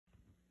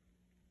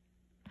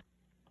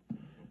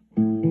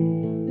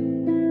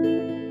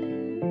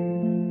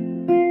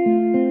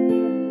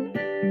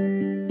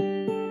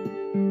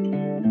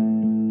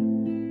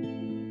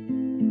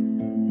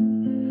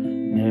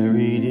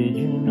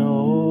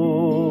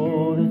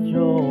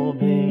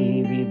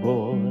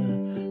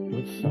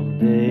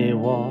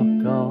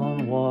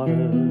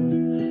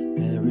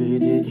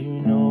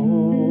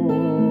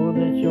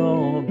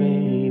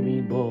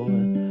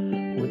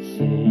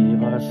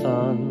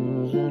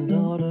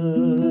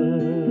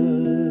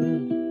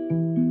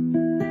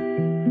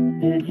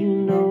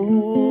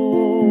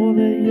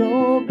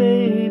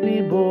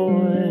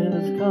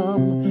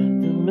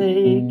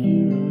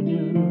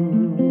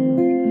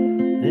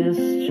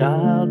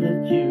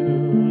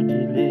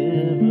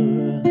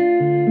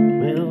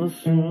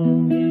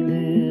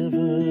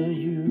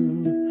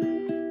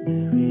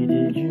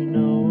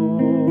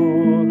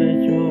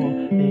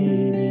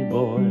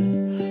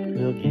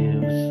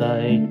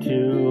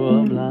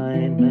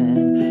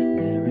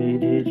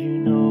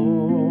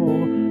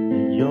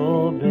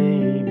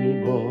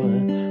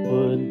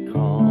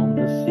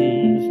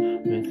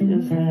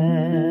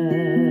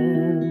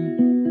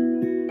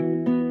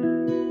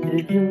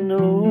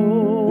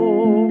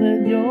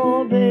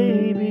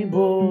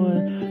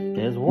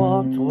has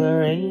walked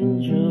where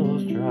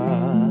angels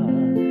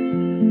trod.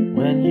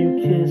 When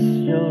you kiss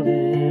your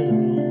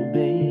little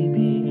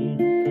baby,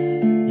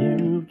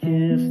 you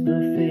kiss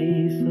the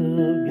face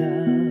of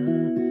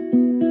God.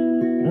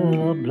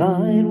 The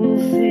blind will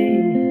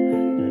see,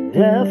 the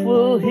deaf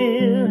will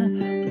hear,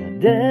 the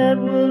dead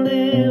will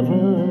live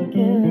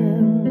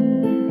again.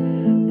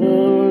 The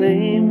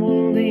lame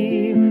will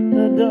leave,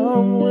 the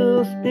dumb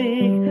will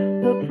speak,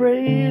 the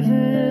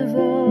praises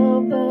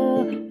of the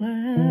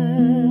Lamb.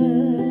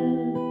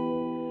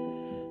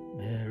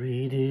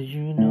 Mary, did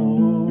you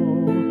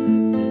know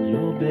that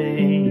your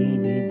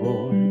baby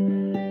boy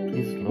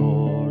is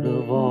Lord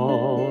of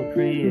all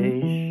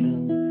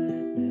creation?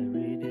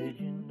 Mary, did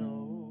you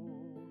know?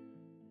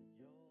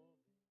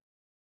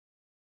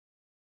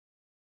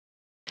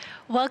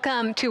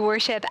 Welcome to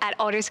worship at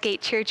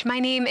Aldersgate Church. My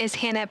name is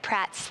Hannah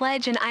Pratt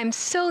Sledge, and I'm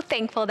so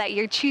thankful that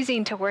you're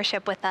choosing to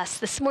worship with us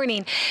this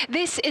morning.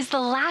 This is the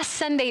last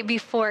Sunday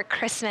before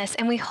Christmas,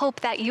 and we hope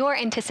that your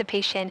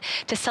anticipation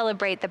to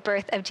celebrate the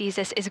birth of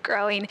Jesus is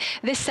growing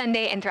this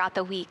Sunday and throughout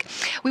the week.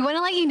 We want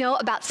to let you know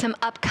about some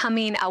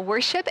upcoming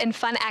worship and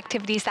fun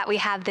activities that we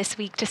have this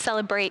week to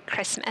celebrate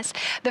Christmas.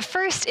 The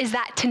first is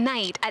that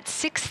tonight at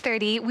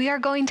 6:30, we are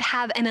going to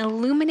have an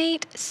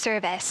Illuminate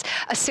service,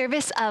 a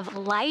service of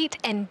light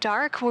and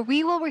dark, where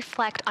we will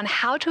reflect on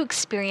how to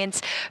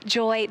experience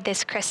joy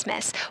this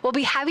Christmas. We'll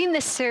be having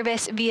this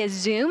service via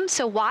Zoom,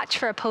 so watch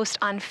for a post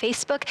on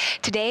Facebook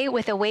today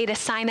with a way to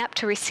sign up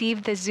to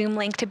receive the Zoom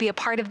link to be a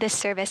part of this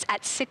service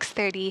at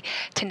 6:30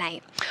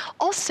 tonight.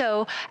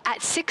 Also, at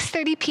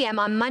 6:30 p.m.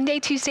 on Monday,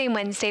 Tuesday, and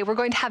Wednesday, we're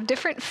going to have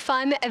different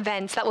fun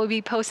events that will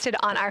be posted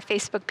on our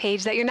Facebook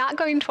page that you're not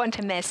going to want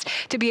to miss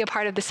to be a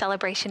part of the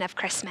celebration of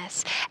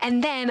Christmas.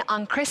 And then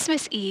on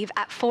Christmas Eve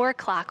at 4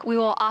 o'clock, we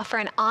will offer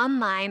an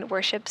online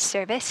worship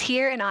service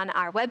here and on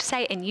our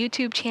website and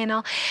YouTube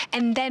channel.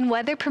 And then,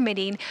 weather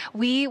permitting,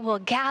 we will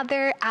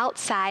gather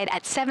outside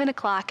at 7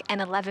 o'clock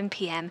and 11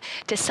 p.m.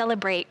 to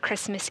celebrate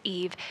Christmas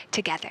Eve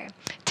together.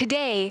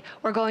 Today,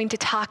 we're going to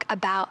talk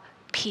about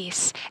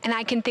peace. And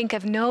I can think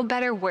of no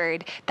better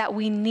word that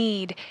we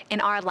need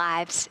in our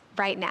lives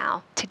right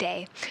now,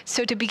 today.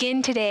 So to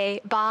begin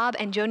today, Bob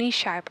and Joni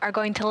Sharp are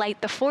going to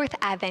light the fourth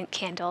Advent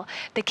candle,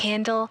 the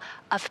candle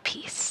of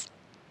peace.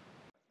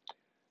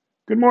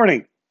 Good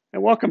morning,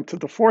 and welcome to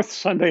the fourth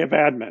Sunday of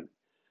Advent.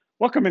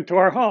 Welcome into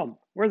our home.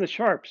 We're the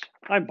Sharps.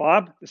 I'm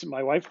Bob. This is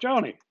my wife,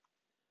 Joni.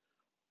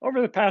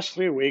 Over the past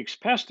 3 weeks,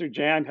 Pastor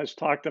Jan has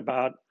talked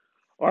about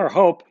our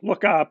hope,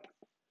 look up,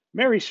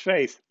 Mary's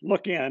faith,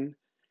 look in,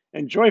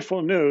 and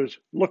joyful news,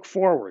 look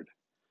forward.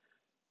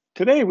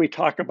 Today we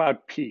talk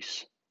about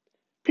peace.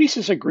 Peace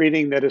is a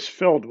greeting that is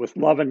filled with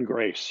love and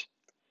grace.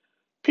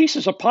 Peace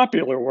is a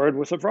popular word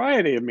with a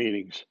variety of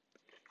meanings.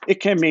 It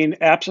can mean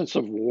absence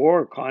of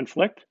war or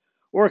conflict,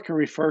 or it can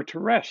refer to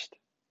rest.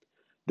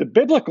 The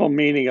biblical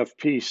meaning of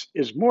peace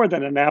is more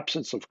than an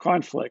absence of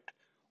conflict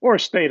or a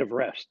state of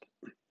rest.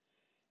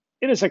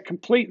 It is a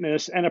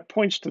completeness, and it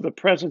points to the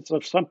presence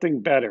of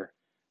something better,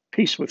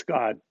 peace with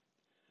God.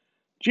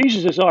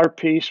 Jesus is our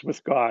peace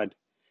with God.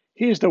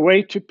 He is the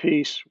way to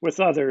peace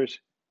with others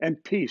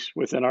and peace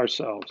within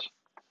ourselves.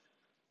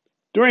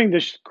 During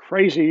this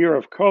crazy year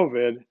of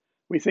COVID,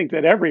 we think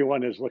that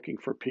everyone is looking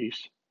for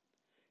peace.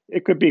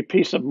 It could be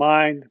peace of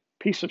mind,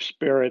 peace of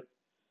spirit,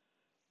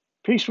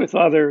 peace with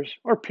others,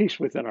 or peace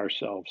within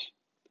ourselves.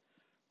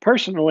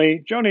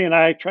 Personally, Joni and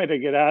I try to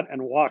get out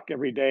and walk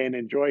every day and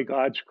enjoy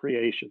God's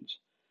creations,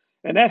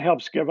 and that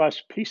helps give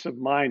us peace of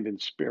mind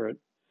and spirit.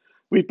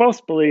 We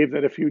both believe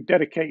that if you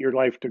dedicate your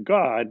life to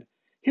God,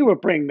 He will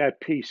bring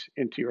that peace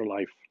into your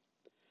life.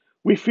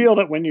 We feel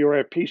that when you are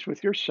at peace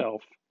with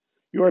yourself,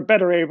 you are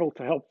better able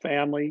to help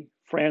family,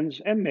 friends,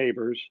 and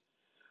neighbors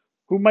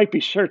who might be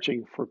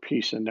searching for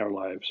peace in their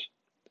lives.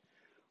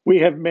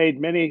 We have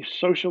made many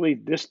socially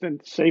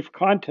distant, safe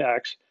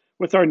contacts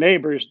with our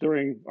neighbors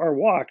during our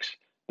walks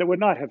that would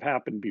not have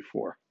happened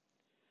before.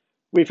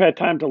 We've had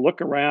time to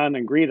look around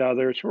and greet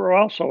others who are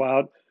also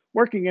out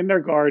working in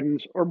their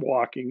gardens or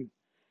walking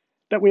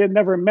that we had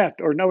never met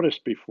or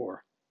noticed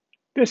before.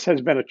 This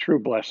has been a true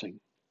blessing.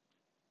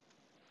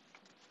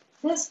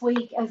 This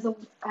week, as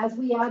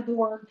we add the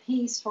word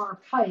peace to our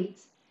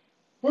kites,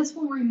 this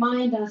will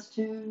remind us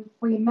to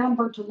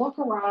remember to look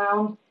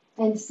around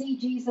and see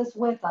Jesus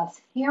with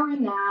us here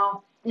and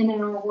now and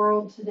in our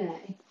world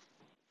today.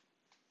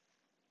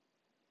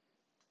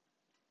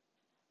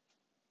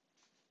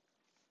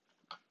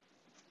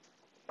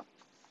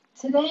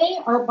 Today,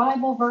 our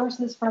Bible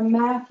verse is from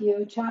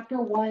Matthew chapter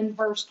 1,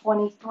 verse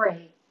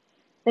 23.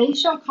 They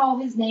shall call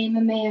his name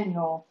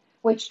Emmanuel,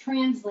 which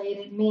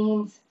translated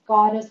means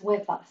God is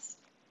with us.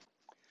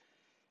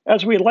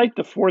 As we light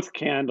the fourth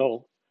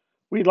candle,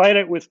 we light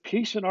it with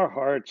peace in our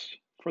hearts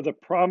for the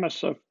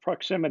promise of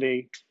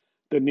proximity,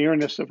 the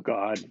nearness of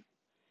God.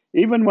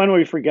 Even when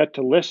we forget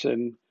to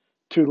listen,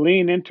 to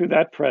lean into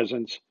that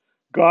presence,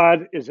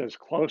 God is as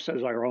close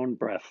as our own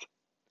breath.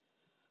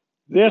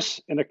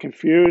 This, in a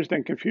confused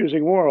and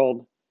confusing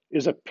world,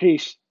 is a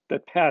peace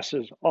that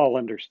passes all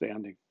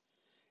understanding.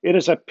 It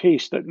is a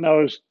peace that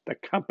knows the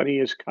company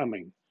is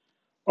coming.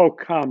 O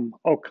come,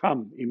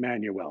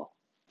 Emmanuel.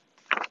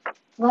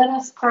 Let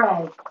us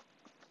pray.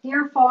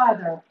 Dear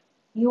Father,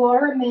 you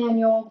are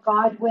Emmanuel,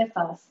 God with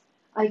us.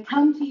 I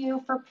come to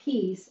you for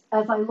peace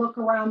as I look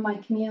around my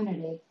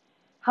community.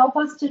 Help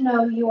us to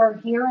know you are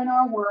here in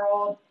our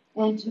world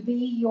and to be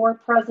your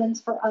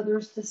presence for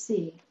others to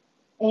see.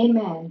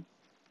 Amen.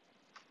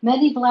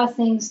 Many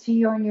blessings to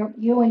you and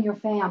your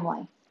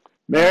family.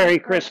 Merry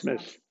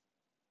Christmas.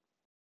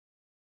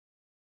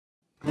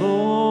 Gloria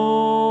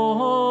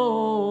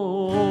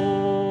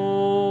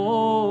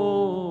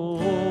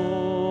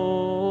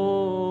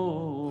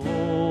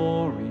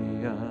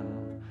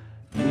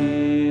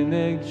in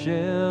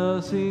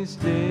excelsis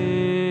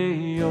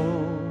Deo,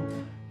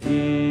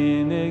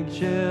 in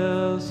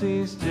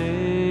excelsis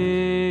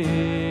Deo.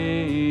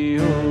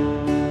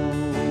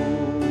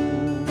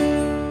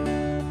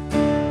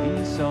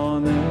 Peace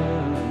on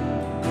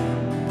earth,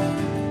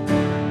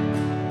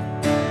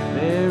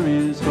 there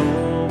is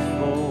hope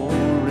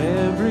for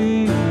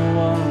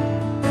everyone.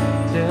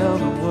 Tell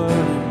the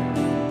world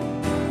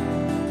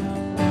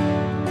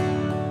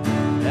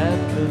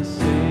that the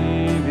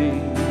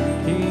saving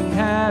King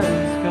has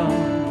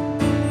come,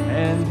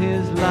 and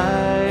his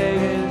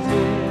light is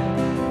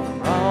here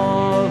for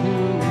all who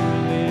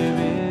live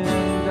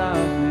in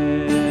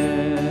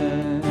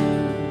darkness,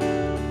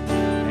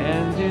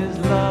 and his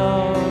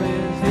love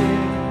is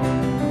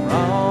here for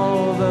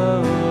all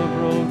the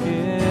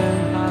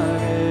broken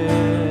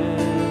hearted.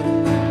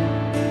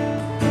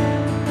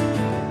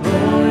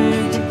 Glory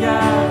to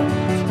God,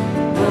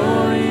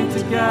 glory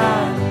to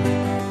God,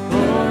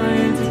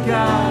 glory to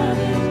God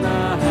in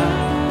the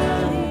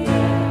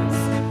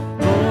highest.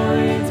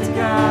 Glory to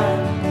God,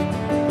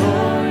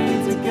 glory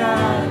to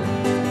God,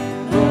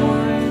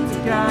 glory to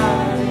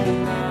God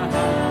in the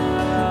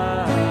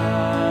highest.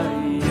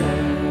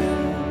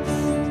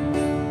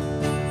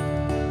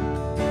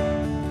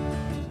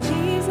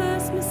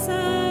 Jesus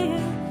Messiah,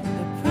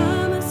 the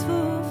promise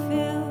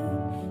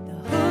fulfilled, the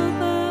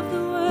hope of the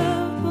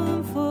world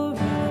born for us.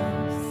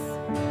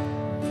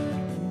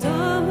 And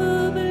all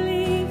who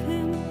believe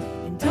him,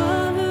 and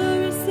all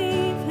who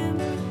receive him,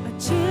 are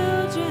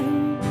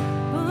children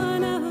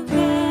born of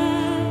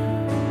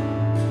God.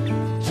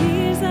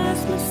 Jesus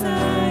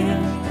Messiah,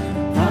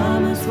 the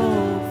promise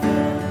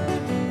fulfilled,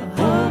 the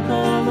hope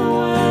of the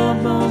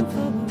world born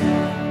for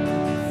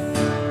us.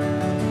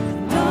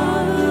 And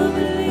all who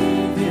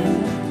believe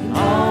him, and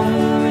all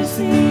who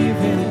receive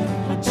him,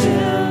 are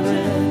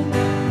children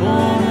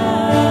born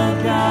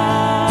of God.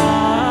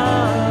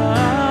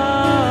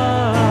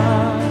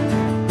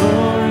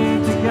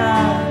 Glory to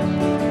God,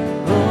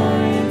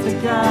 glory to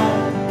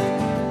God,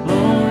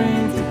 glory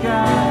to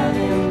God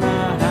in the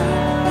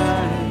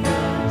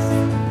highest.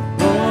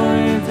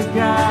 Glory to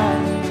God,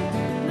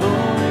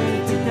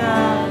 glory to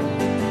God,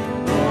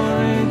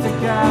 glory to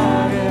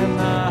God in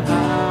the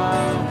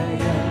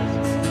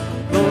highest.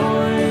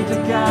 Glory to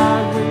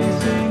God, we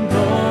sing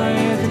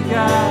glory to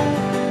God,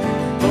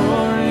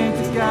 glory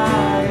to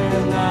God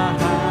in the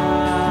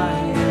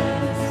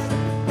highest.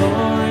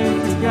 Glory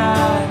to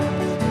God,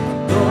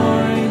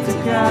 glory to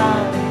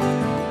God,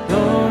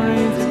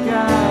 glory to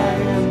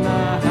God in the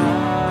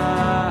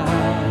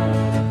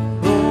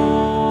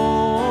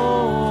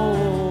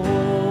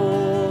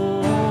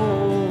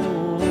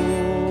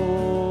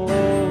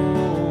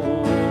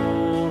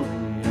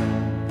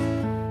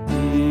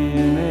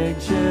in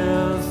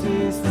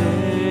excelsis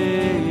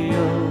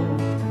Deo,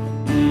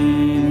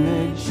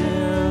 in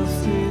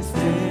excelsis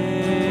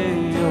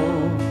Deo,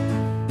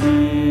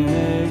 in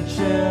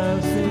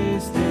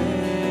excelsis Deo.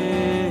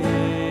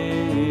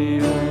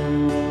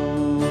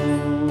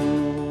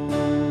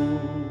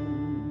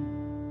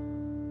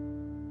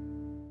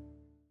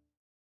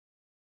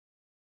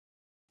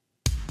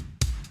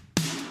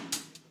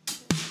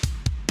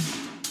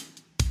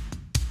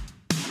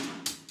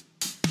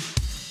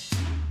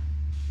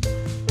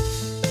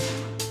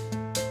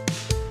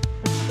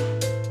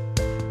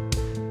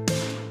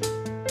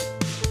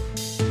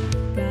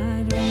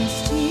 God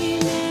rest ye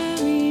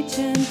merry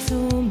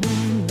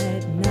gentlemen,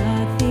 let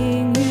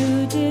nothing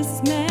you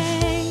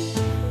dismay.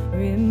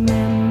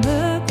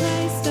 Remember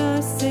Christ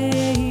our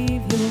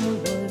Savior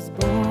was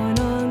born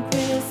on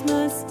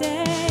Christmas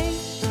Day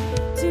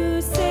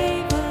to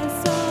save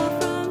us all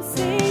from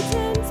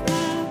Satan's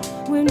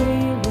power when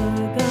we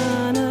were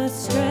gone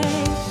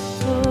astray.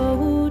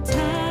 Oh,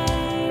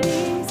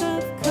 tidings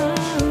of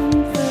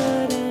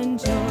comfort and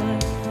joy,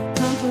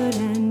 comfort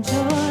and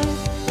joy.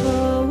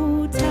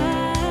 Oh,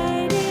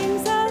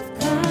 tidings of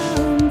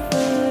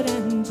comfort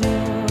and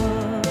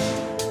joy.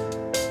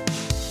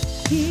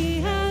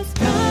 He has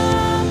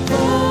come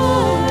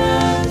for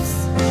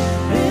us,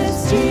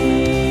 this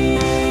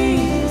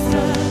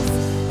Jesus.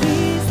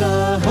 He's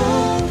the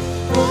hope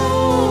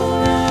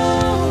for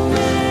all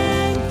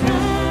mankind.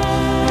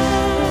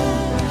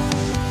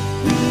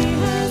 He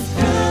has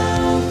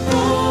come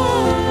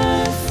for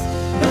us,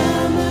 the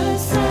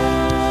Messiah,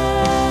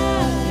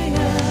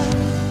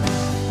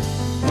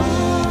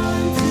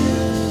 born to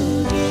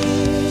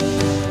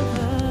give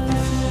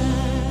us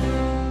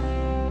life.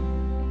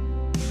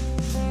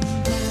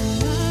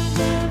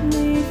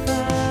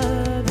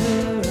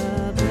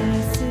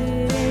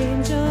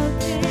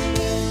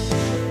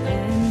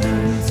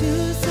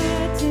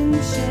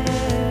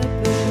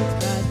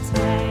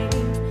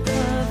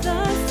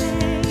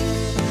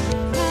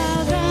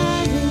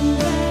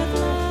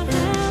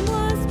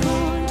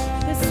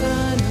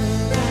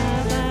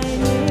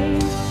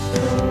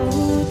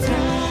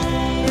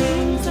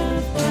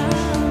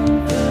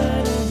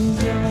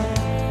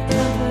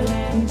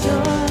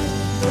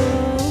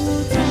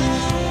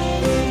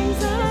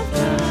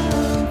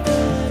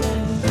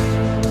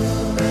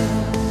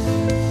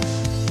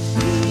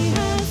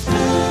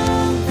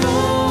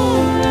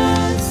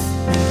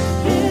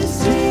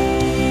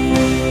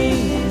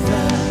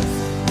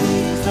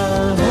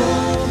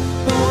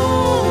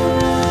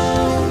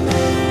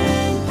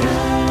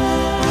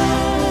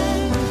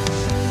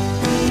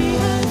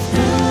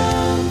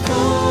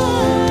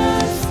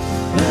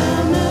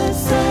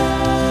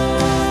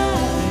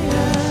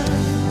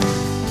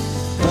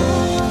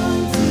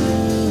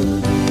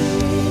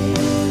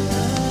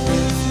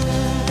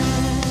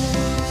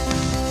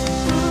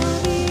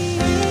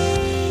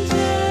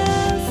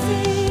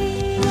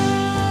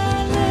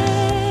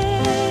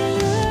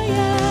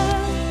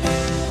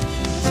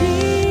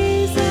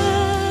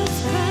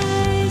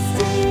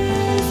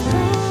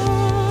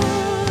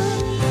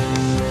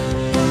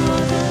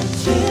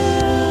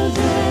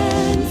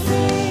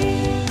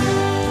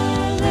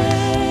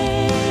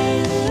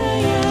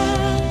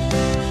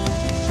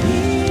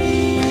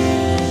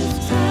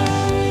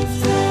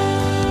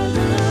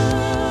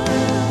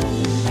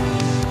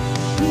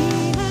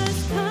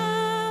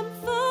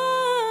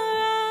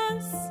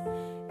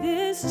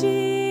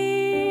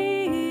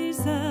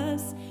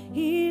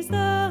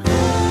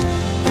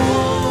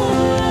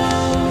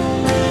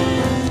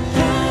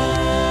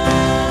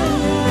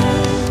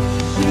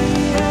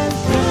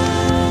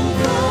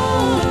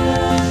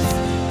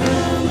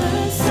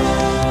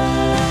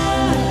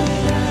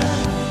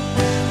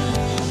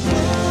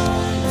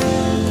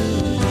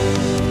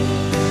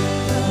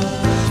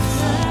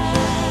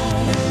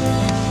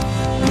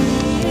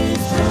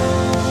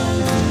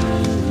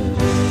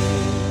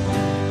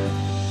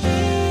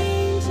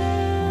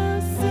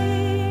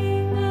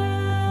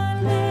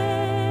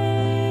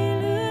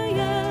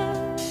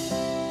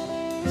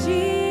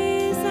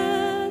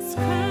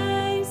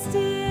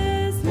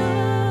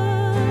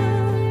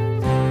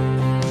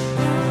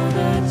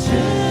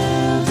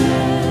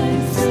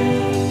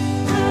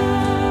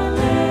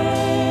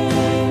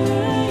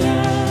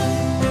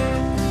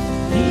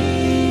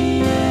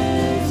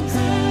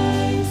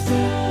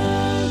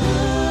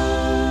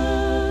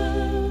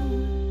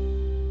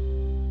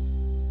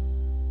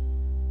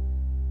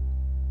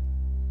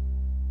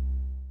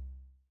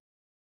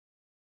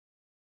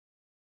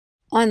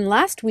 On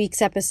last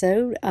week's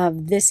episode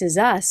of This Is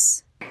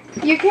Us,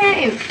 You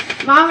came!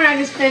 Mom and I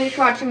just finished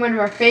watching one of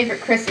our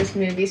favorite Christmas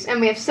movies, and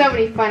we have so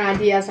many fun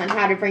ideas on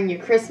how to bring you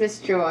Christmas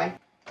joy.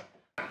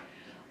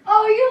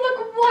 Oh, you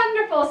look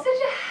wonderful.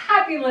 Such a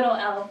happy little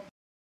elf.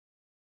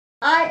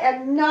 I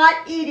am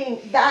not eating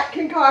that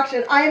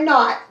concoction. I am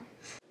not.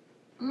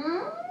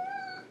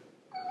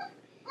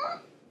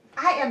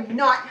 I am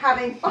not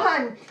having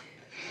fun.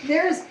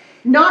 There's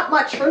not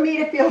much for me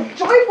to feel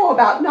joyful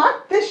about,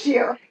 not this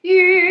year.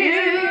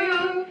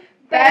 You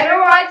better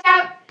watch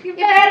out. You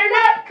better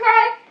not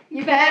cry.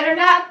 You better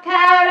not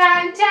pout.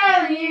 I'm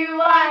telling you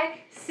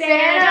why.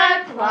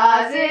 Santa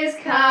Claus is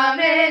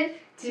coming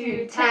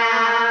to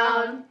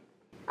town.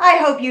 I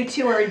hope you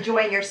two are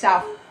enjoying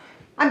yourself.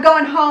 I'm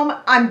going home.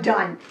 I'm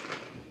done.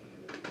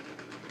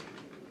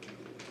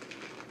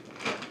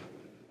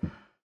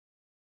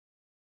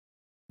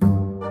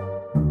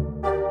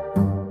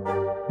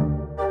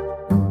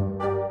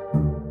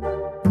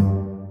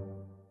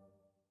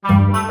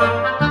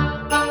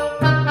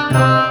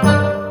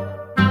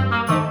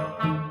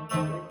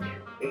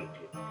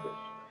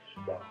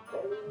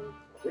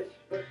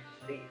 Christmas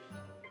season.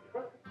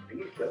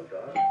 Please don't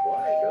ask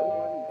why. No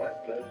one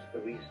quite knows the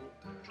reason.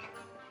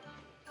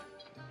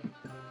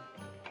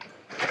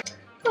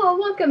 Oh,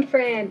 welcome,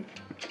 Fran.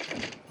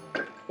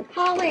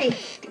 Holly,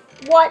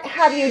 what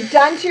have you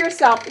done to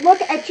yourself?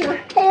 Look at your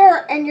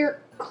hair and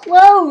your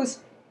clothes.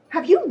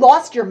 Have you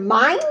lost your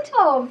mind?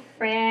 Oh,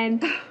 Fran.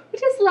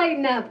 Just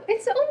lighten up.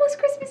 It's almost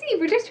Christmas Eve.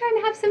 We're just trying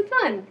to have some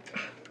fun.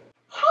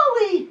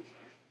 Holly!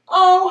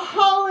 Oh,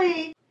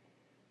 Holly!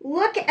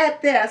 Look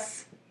at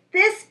this.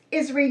 This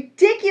is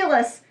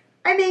ridiculous.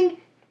 I mean,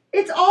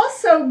 it's all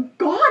so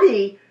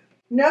gaudy.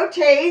 No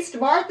taste.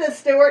 Martha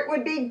Stewart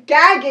would be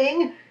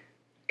gagging.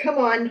 Come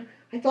on.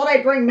 I thought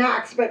I'd bring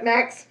Max, but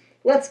Max,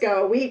 let's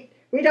go. We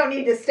don't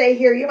need to stay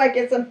here. You might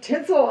get some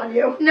tinsel on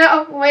you.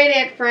 No, wait,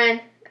 Aunt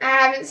Fran. I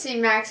haven't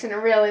seen Max in a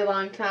really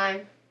long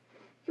time.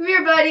 Come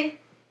here, buddy.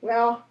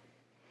 Well,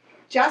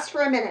 just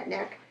for a minute,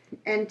 Nick.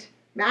 And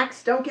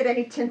Max, don't get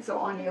any tinsel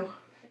on you.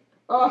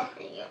 Oh,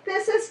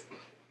 this is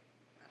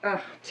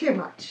too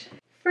much.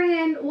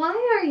 Fran,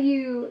 why are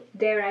you,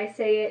 dare I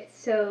say it,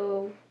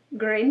 so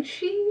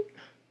grinchy?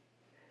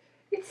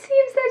 It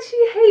seems that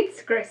she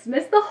hates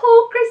Christmas, the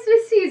whole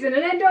Christmas season,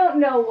 and I don't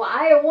know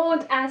why. I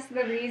won't ask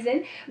the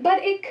reason,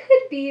 but it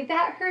could be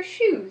that her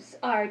shoes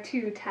are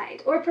too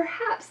tight, or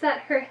perhaps that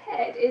her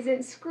head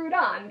isn't screwed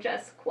on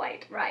just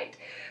quite right.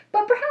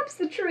 But perhaps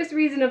the truest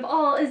reason of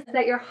all is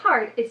that your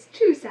heart is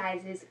 2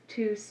 sizes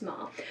too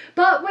small.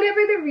 But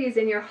whatever the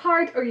reason, your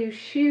heart or your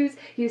shoes,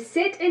 you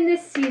sit in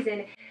this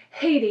season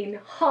hating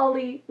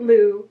Holly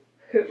Lou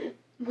Who.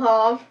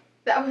 Mom,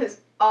 that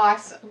was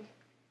awesome.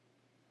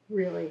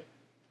 Really?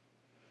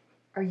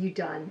 Are you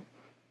done?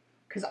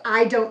 Because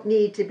I don't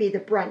need to be the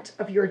brunt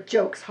of your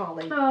jokes,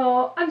 Holly.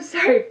 Oh, I'm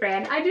sorry,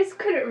 Fran. I just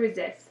couldn't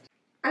resist.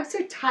 I'm so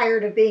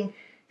tired of being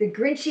the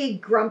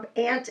grinchy grump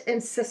aunt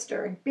and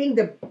sister and being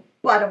the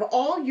butt of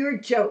all your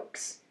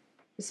jokes,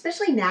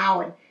 especially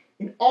now and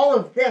in all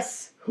of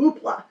this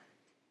hoopla.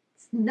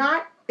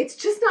 It's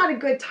just not a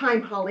good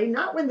time, Holly,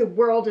 not when the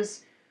world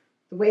is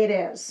the way it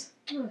is.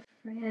 Oh,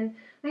 Fran,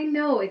 I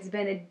know it's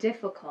been a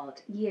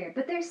difficult year,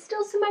 but there's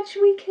still so much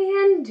we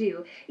can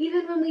do,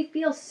 even when we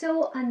feel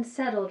so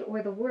unsettled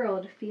or the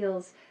world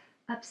feels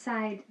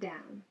upside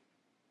down.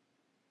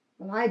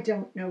 Well, I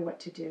don't know what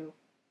to do.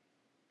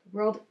 The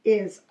world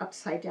is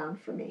upside down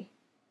for me.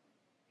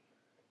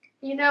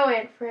 You know,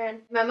 Aunt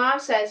Fran, my mom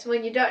says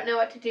when you don't know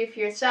what to do for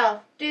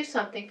yourself, do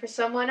something for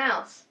someone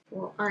else.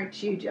 Well,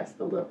 aren't you just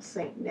the little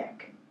Saint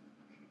Nick?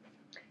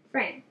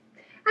 Fran,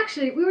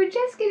 actually, we were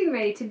just getting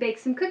ready to bake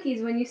some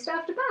cookies when you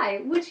stopped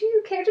by. Would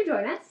you care to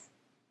join us?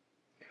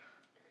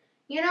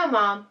 You know,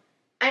 Mom,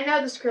 I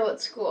know this girl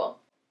at school.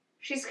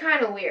 She's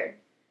kind of weird.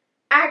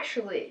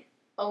 Actually,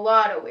 a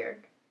lot of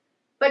weird.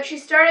 But she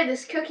started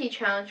this cookie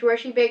challenge where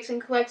she bakes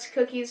and collects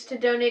cookies to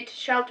donate to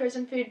shelters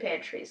and food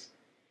pantries.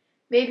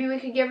 Maybe we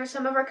could give her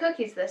some of our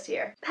cookies this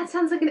year. That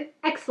sounds like an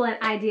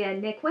excellent idea,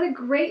 Nick. What a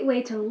great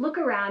way to look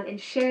around and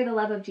share the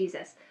love of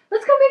Jesus.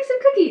 Let's go make some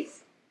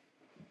cookies.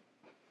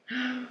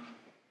 Come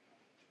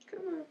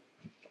on.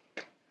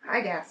 I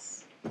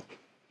guess.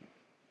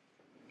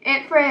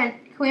 Aunt Fran,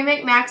 can we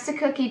make Max a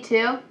cookie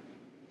too?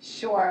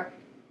 Sure.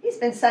 He's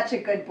been such a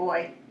good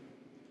boy.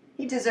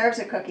 He deserves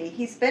a cookie.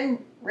 He's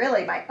been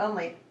really my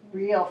only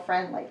real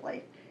friend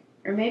lately.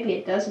 Or maybe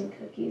a dozen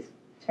cookies.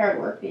 It's hard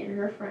work being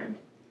her friend.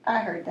 I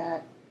heard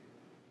that.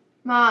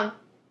 Mom,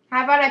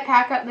 how about I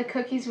pack up the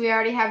cookies we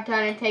already have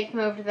done and take them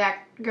over to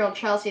that girl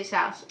Chelsea's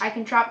house? I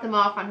can drop them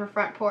off on her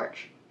front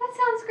porch. That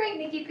sounds great,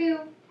 Nicky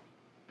Poo.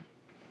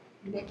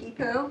 Nicky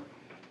Poo?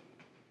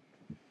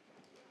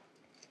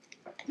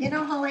 You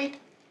know, Holly,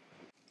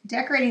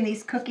 decorating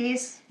these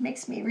cookies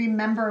makes me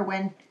remember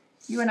when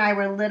you and I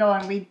were little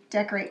and we'd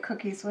decorate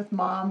cookies with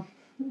Mom.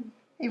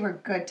 They were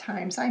good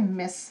times. I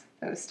miss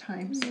those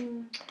times.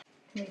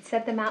 We'd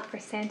set them out for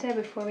Santa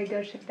before we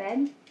go to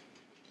bed.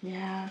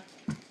 Yeah.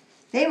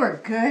 They were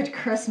good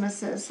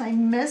Christmases. I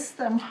miss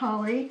them,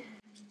 Holly.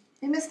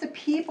 I miss the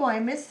people. I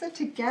miss the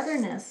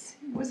togetherness.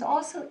 It was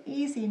all so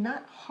easy,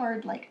 not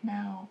hard like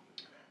now.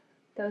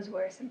 Those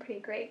were some pretty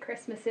great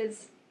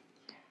Christmases.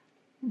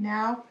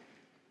 Now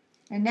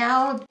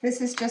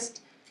this is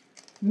just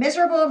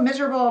miserable,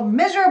 miserable,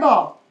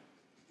 miserable.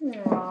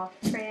 Aw,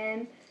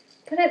 Fran.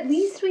 But at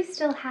least we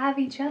still have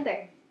each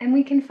other, and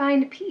we can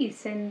find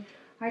peace in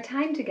our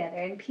time together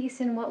and peace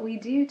in what we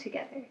do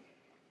together.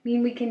 I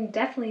mean, we can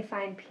definitely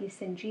find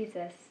peace in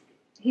Jesus.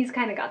 He's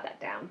kind of got that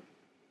down.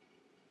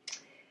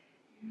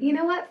 You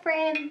know what,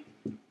 Fran?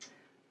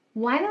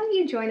 Why don't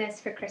you join us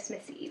for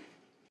Christmas Eve?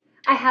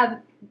 I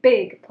have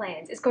big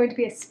plans. It's going to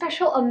be a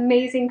special,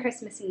 amazing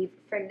Christmas Eve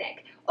for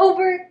Nick.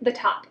 Over the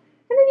top.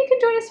 And then you can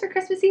join us for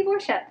Christmas Eve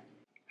worship.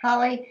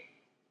 Holly,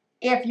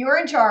 if you're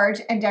in charge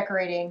and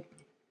decorating,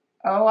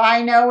 oh,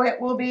 I know it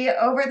will be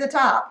over the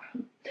top.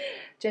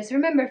 Just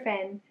remember,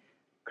 Fran,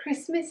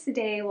 Christmas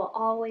Day will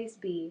always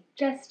be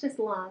just as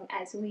long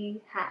as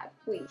we have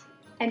we.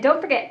 And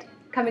don't forget,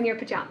 come in your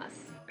pajamas.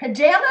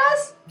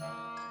 Pajamas?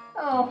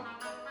 Oh,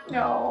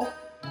 no.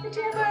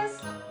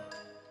 Pajamas.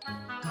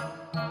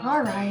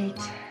 All right.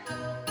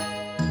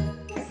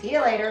 See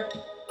you later.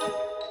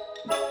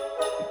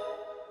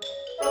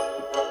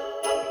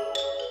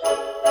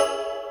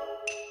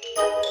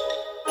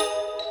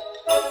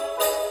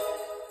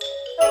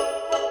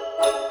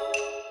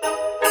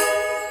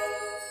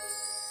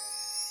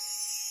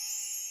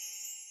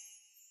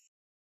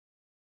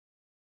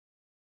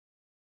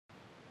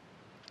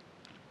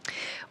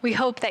 We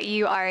hope that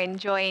you are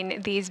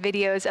enjoying these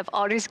videos of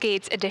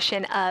Aldersgate's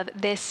edition of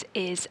This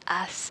Is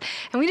Us.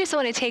 And we just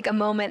want to take a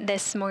moment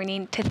this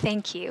morning to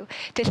thank you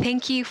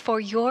for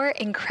your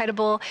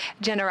incredible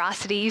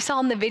generosity. You saw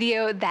in the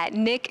video that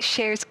Nick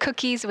shares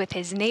cookies with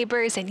his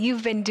neighbors, and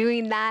you've been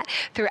doing that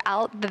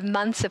throughout the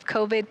months of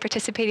COVID,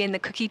 participating in the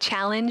Cookie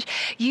Challenge.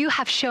 You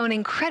have shown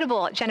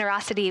incredible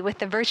generosity with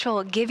the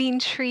virtual giving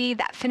tree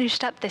that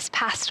finished up this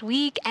past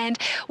week, and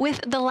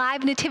with the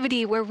live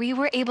nativity where we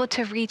were able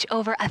to reach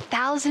over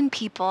 1,000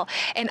 people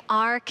in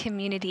our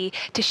community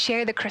to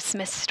share the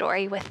Christmas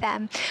story with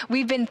them.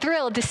 We've been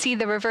thrilled to see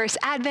the reverse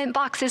Advent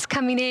boxes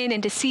coming in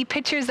and to see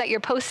pictures that you're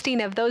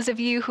posting of those of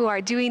you who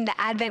are doing the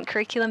Advent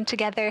curriculum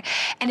together.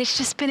 And it's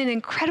just been an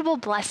incredible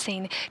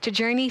blessing to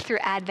journey through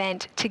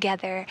Advent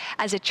together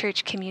as a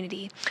church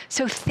community.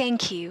 So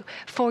thank you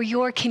for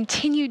your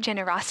continued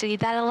generosity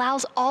that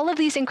allows all of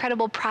these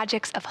incredible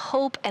projects of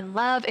hope and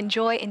love and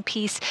joy and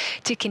peace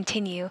to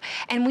continue.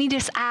 And we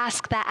just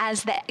ask that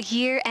as the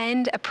year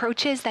end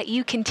approaches, that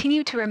you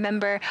continue to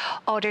remember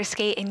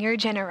Aldersgate and your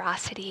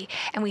generosity.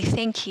 And we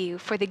thank you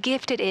for the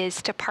gift it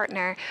is to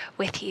partner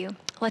with you.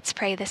 Let's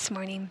pray this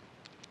morning.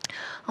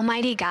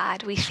 Almighty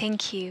God, we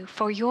thank you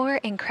for your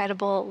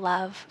incredible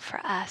love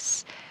for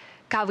us.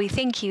 God, we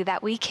thank you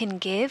that we can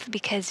give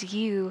because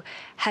you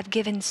have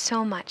given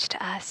so much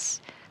to us.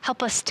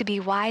 Help us to be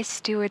wise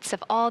stewards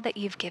of all that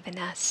you've given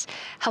us.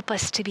 Help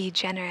us to be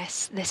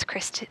generous this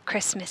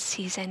Christmas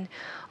season.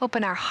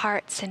 Open our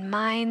hearts and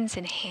minds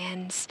and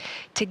hands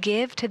to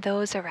give to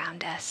those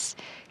around us.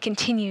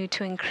 Continue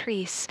to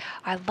increase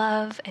our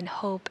love and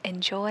hope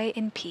and joy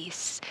and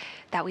peace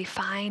that we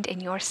find in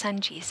your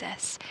Son,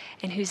 Jesus,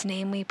 in whose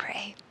name we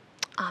pray.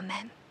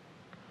 Amen.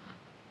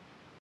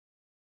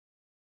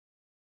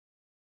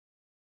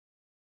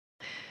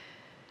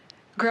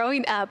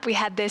 Growing up, we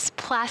had this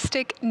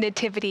plastic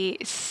nativity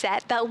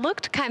set that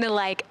looked kind of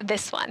like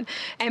this one.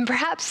 And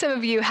perhaps some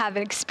of you have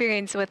an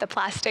experience with a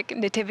plastic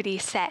nativity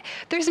set.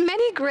 There's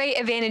many great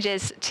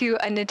advantages to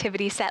a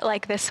nativity set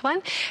like this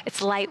one.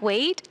 It's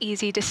lightweight,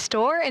 easy to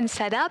store and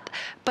set up,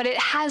 but it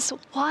has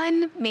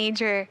one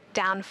major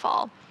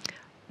downfall: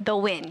 the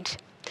wind.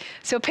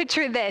 So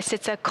picture this,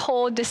 it's a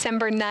cold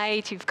December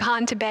night, you've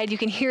gone to bed, you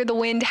can hear the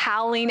wind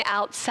howling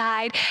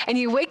outside, and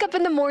you wake up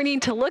in the morning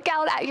to look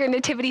out at your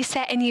nativity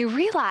set and you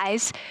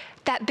realize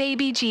that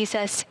baby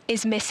Jesus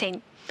is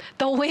missing.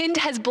 The wind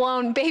has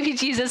blown baby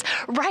Jesus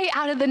right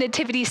out of the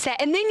nativity set,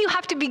 and then you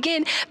have to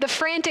begin the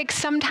frantic,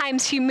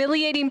 sometimes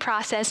humiliating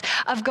process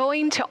of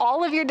going to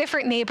all of your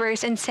different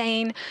neighbors and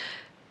saying,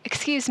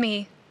 "Excuse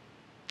me,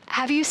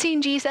 have you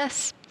seen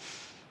Jesus?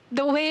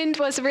 The wind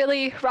was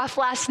really rough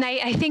last night.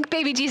 I think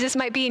baby Jesus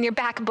might be in your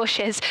back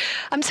bushes.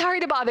 I'm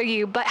sorry to bother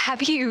you, but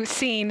have you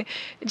seen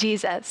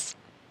Jesus?"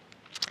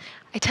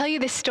 I tell you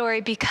this story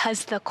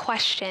because the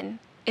question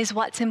is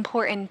what's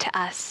important to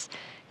us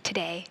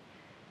today.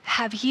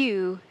 Have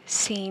you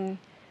seen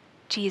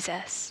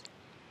Jesus?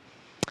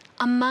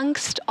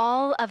 Amongst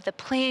all of the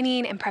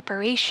planning and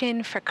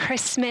preparation for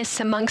Christmas,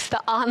 amongst the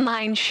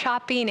online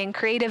shopping and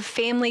creative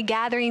family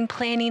gathering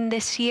planning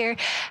this year,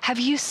 have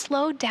you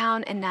slowed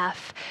down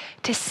enough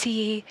to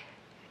see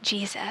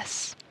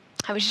Jesus?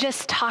 I was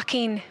just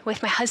talking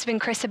with my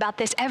husband, Chris, about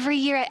this. Every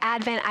year at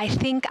Advent, I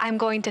think I'm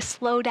going to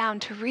slow down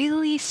to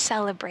really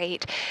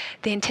celebrate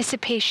the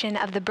anticipation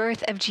of the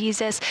birth of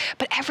Jesus.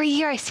 But every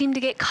year I seem to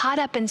get caught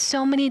up in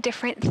so many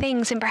different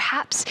things, and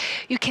perhaps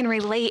you can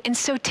relate. And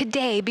so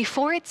today,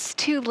 before it's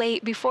too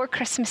late, before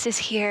Christmas is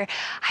here,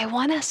 I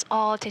want us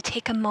all to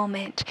take a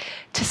moment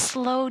to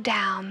slow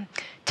down,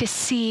 to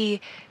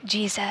see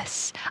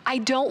Jesus. I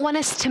don't want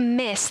us to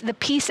miss the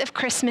peace of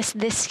Christmas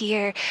this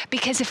year,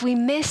 because if we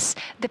miss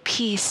the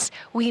peace,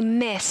 we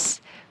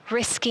miss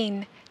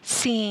risking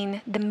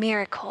seeing the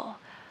miracle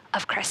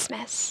of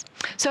Christmas.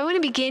 So I want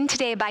to begin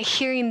today by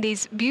hearing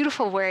these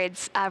beautiful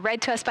words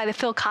read to us by the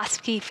Phil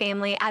Koski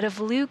family out of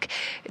Luke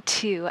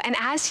 2. And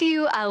as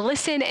you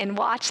listen and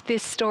watch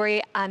this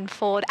story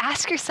unfold,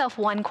 ask yourself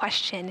one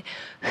question: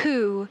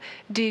 who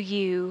do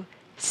you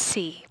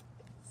see?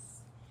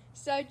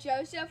 So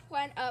Joseph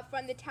went up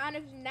from the town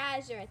of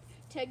Nazareth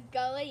to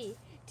Galilee,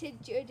 to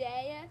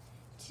Judea,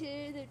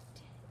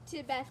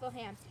 to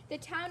Bethlehem, the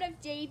town of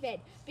David,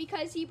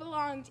 because he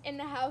belonged in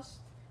the house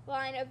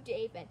line of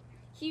David.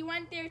 He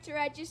went there to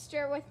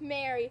register with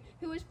Mary,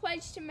 who was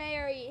pledged to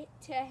marry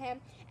to him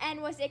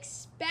and was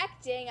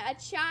expecting a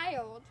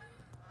child.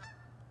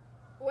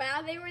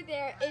 While they were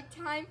there, it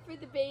time for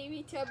the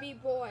baby to be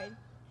born.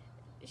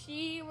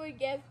 She would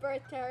give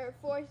birth to her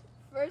firstborn.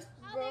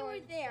 While they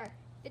were there,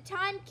 the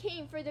time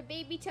came for the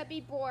baby to be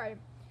born.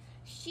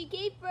 She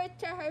gave birth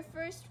to her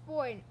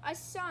firstborn, a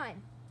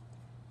son.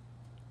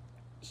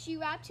 She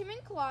wrapped him in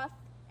cloth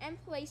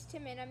and placed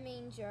him in a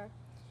manger,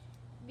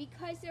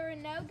 because there were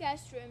no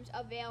guest rooms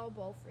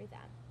available for them.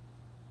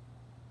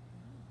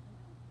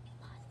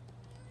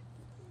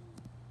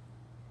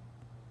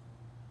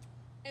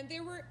 And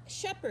there were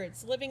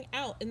shepherds living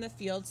out in the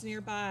fields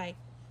nearby,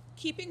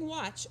 keeping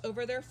watch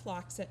over their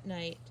flocks at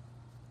night.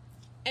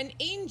 An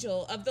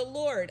angel of the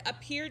Lord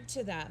appeared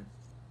to them,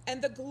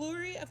 and the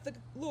glory of the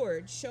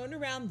Lord shone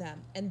around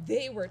them, and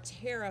they were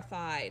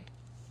terrified.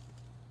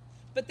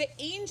 But the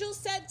angel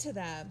said to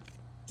them,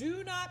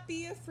 "Do not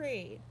be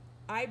afraid.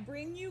 I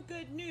bring you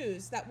good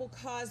news that will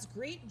cause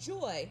great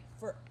joy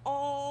for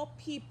all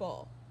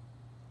people.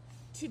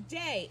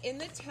 Today, in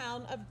the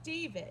town of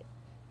David,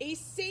 a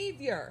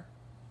Savior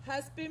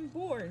has been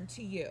born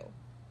to you.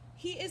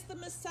 He is the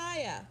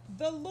Messiah,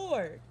 the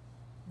Lord.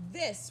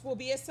 This will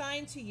be a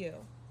sign to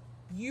you.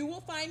 You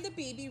will find the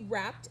baby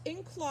wrapped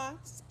in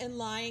cloths and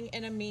lying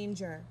in a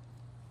manger."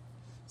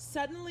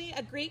 Suddenly,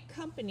 a great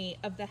company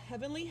of the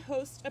heavenly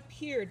host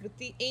appeared with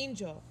the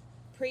angel,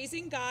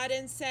 praising God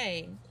and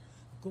saying,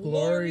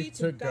 "Glory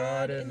to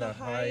God in the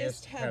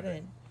highest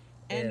heaven,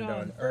 and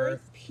on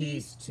earth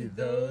peace to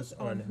those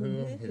on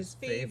whom his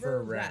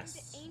favor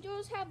rests." The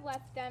angels had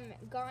left them,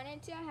 gone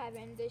into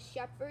heaven. The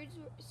shepherds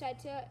said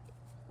to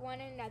one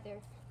another,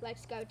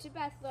 "Let's go to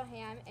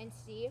Bethlehem and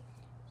see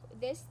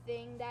this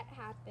thing that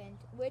happened,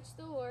 which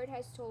the Lord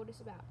has told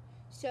us about."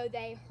 So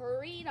they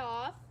hurried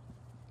off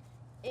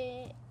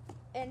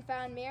and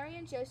found Mary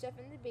and Joseph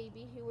and the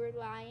baby, who were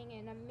lying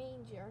in a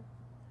manger.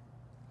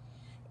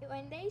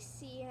 When they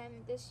see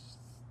him,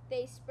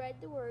 they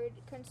spread the word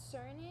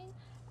concerning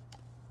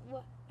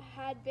what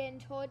had been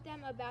told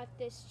them about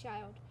this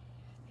child,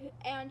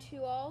 and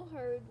who all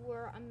heard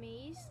were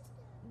amazed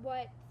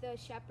what the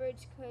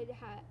shepherds could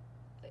have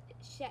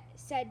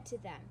said to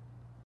them.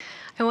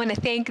 I want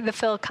to thank the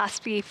Phil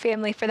Koski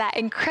family for that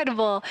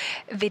incredible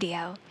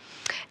video.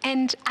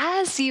 And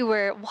as you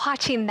were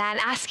watching that and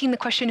asking the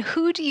question,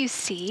 who do you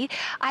see?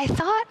 I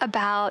thought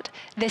about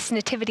this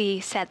nativity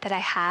set that I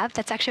have.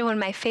 That's actually one of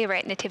my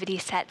favorite nativity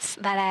sets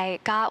that I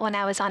got when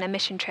I was on a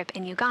mission trip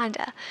in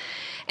Uganda.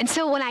 And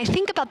so when I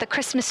think about the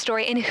Christmas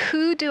story and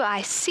who do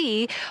I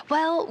see?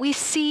 Well, we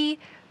see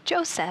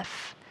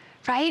Joseph,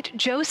 right?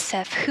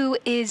 Joseph, who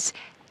is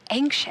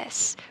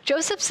anxious.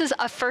 Joseph's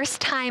a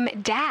first-time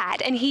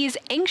dad, and he's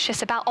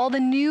anxious about all the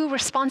new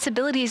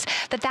responsibilities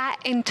that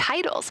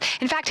entitles.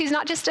 In fact, he's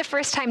not just a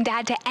first-time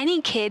dad to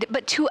any kid,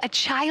 but to a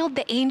child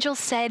the angel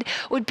said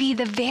would be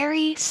the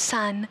very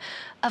Son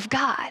of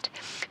God.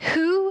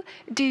 Who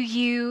do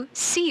you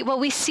see? Well,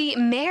 we see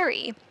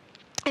Mary,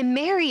 and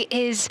Mary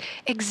is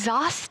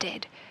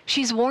exhausted.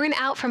 She's worn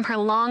out from her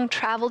long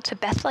travel to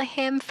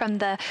Bethlehem, from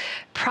the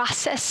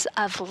process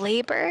of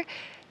labor.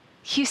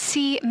 You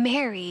see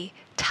Mary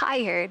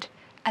tired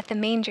at the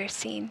manger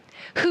scene.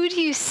 Who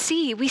do you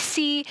see? We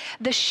see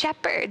the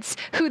shepherds,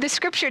 who the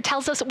scripture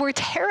tells us were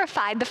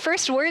terrified. The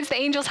first words the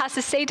angels has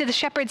to say to the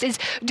shepherds is,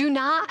 "Do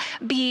not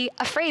be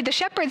afraid." The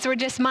shepherds were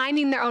just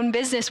minding their own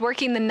business,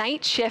 working the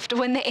night shift,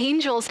 when the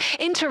angels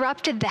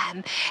interrupted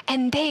them,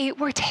 and they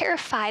were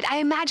terrified. I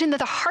imagine that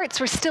their hearts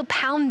were still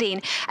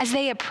pounding as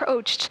they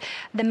approached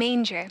the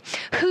manger.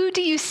 Who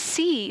do you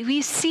see?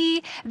 We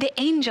see the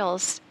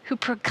angels who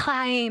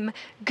proclaim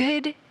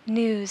good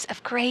news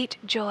of great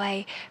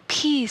joy,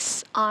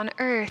 peace on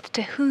earth,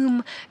 to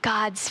whom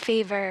God's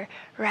favor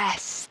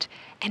rests.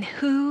 And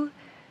who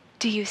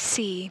do you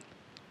see?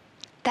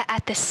 That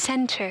at the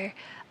center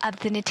of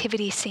the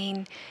nativity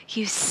scene,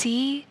 you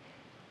see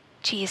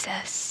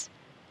Jesus,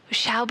 who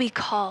shall be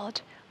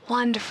called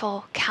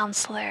Wonderful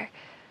Counselor,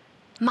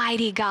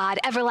 Mighty God,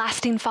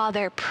 Everlasting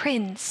Father,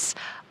 Prince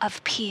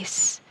of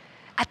Peace.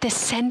 At the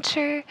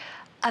center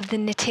of the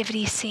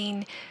nativity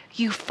scene,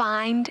 you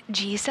find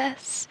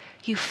Jesus,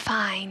 you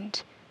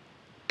find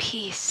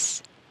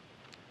peace.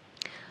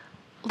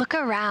 Look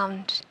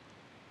around.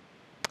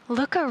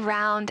 Look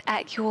around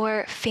at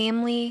your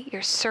family,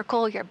 your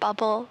circle, your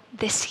bubble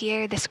this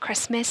year, this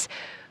Christmas.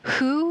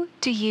 Who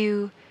do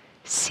you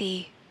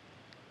see?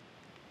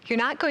 You're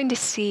not going to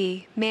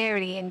see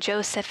Mary and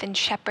Joseph and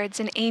shepherds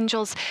and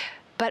angels,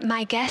 but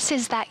my guess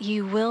is that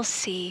you will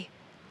see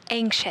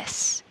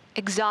anxious,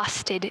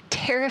 exhausted,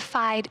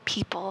 terrified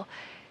people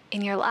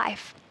in your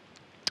life.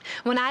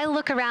 When I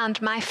look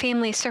around my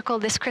family circle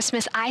this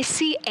Christmas, I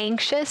see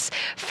anxious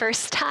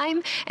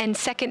first-time and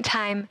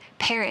second-time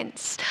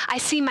parents. I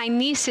see my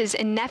nieces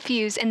and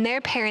nephews and their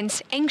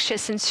parents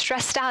anxious and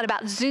stressed out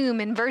about Zoom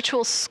and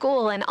virtual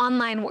school and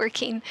online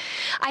working.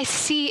 I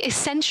see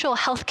essential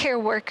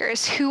healthcare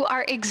workers who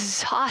are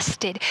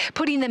exhausted,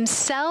 putting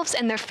themselves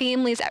and their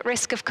families at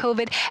risk of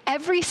COVID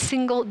every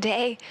single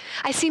day.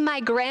 I see my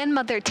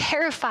grandmother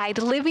terrified,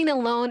 living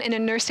alone in a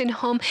nursing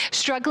home,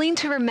 struggling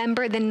to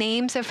remember the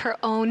names of her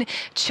own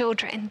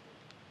children.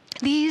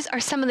 These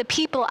are some of the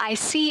people I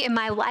see in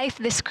my life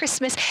this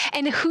Christmas.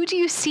 And who do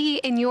you see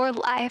in your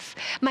life?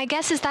 My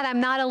guess is that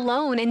I'm not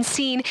alone in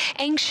seeing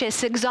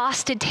anxious,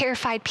 exhausted,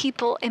 terrified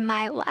people in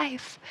my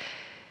life.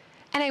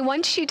 And I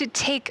want you to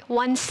take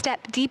one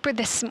step deeper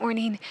this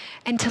morning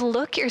and to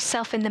look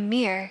yourself in the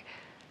mirror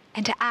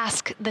and to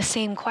ask the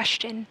same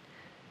question.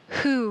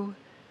 Who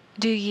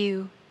do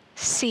you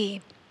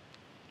see?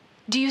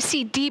 Do you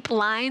see deep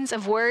lines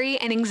of worry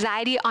and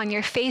anxiety on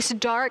your face,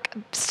 dark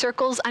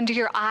circles under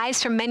your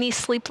eyes from many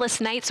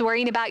sleepless nights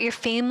worrying about your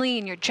family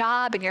and your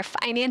job and your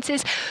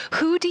finances?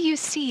 Who do you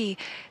see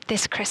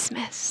this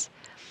Christmas?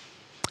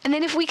 And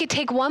then if we could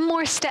take one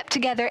more step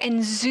together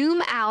and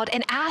zoom out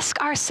and ask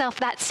ourselves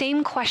that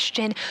same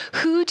question,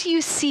 who do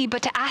you see,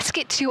 but to ask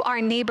it to our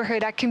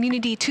neighborhood, our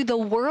community, to the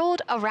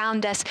world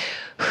around us.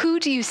 Who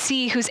do you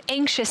see who's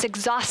anxious,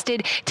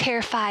 exhausted,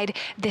 terrified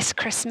this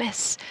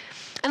Christmas?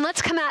 And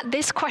let's come at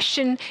this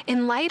question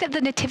in light of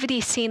the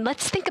nativity scene.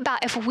 Let's think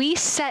about if we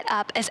set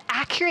up as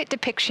accurate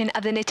depiction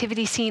of the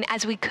nativity scene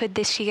as we could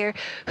this year,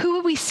 who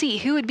would we see?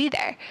 Who would be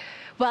there?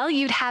 Well,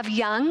 you'd have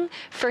young,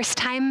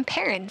 first-time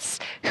parents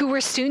who were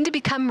soon to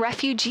become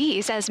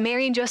refugees as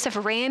Mary and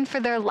Joseph ran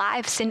for their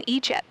lives in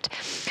Egypt.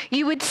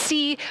 You would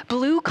see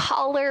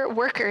blue-collar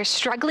workers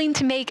struggling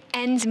to make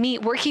ends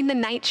meet, working the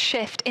night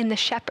shift in the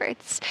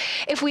shepherds.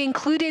 If we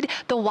included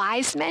the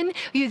wise men,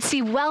 you'd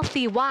see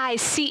wealthy,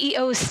 wise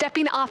CEOs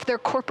stepping off their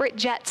corporate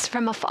jets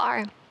from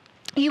afar.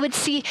 You would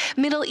see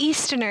Middle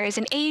Easterners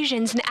and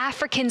Asians and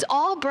Africans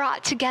all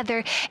brought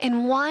together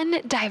in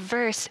one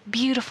diverse,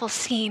 beautiful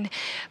scene.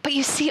 But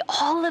you see,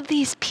 all of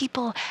these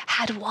people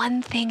had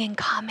one thing in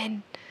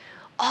common.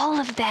 All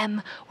of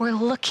them were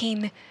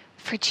looking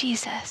for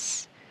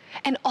Jesus.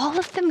 And all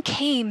of them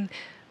came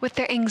with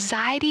their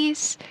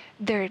anxieties,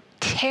 their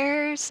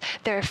terrors,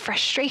 their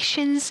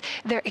frustrations,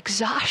 their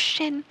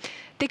exhaustion.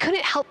 They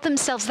couldn't help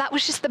themselves. That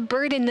was just the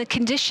burden, the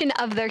condition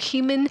of their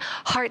human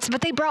hearts.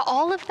 But they brought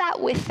all of that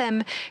with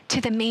them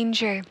to the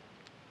manger.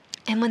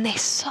 And when they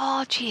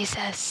saw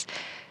Jesus,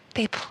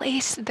 they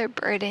placed their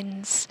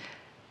burdens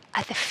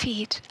at the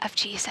feet of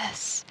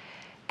Jesus.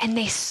 And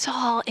they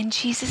saw in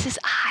Jesus'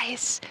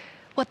 eyes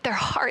what their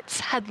hearts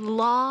had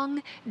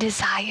long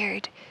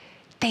desired.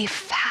 They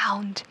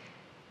found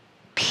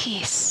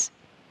peace.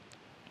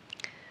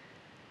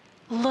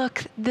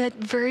 Look, the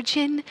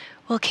virgin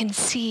will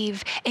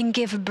conceive and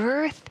give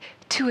birth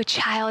to a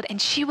child, and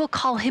she will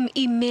call him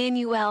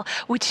Emmanuel,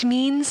 which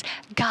means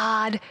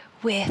God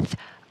with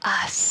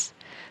us.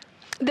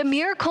 The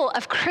miracle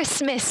of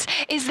Christmas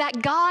is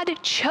that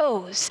God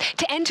chose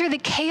to enter the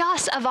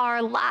chaos of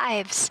our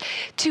lives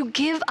to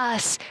give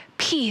us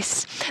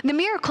peace. The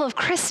miracle of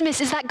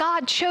Christmas is that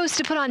God chose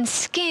to put on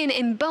skin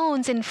and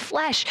bones and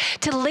flesh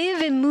to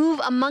live and move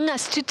among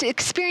us, to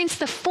experience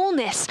the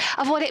fullness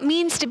of what it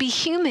means to be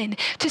human,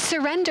 to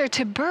surrender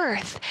to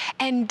birth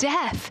and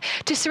death,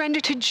 to surrender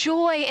to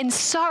joy and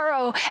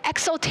sorrow,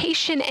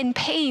 exaltation and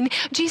pain.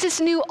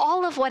 Jesus knew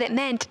all of what it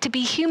meant to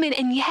be human,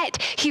 and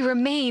yet he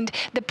remained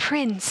the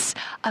Prince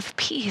of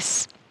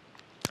Peace.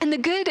 And the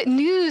good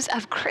news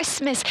of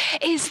Christmas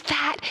is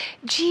that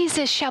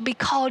Jesus shall be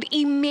called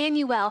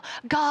Emmanuel,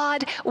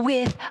 God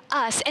with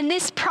us. And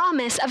this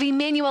promise of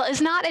Emmanuel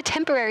is not a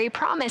temporary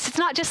promise. It's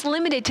not just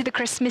limited to the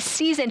Christmas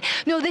season.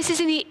 No, this is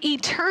an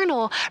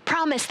eternal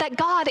promise that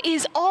God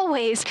is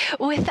always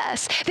with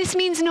us. This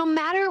means no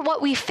matter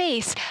what we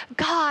face,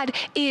 God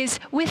is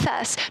with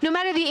us. No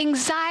matter the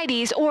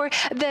anxieties or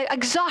the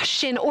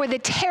exhaustion or the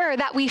terror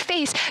that we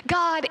face,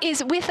 God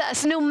is with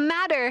us. No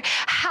matter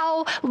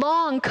how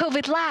long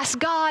COVID lasts,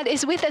 God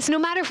is with us. No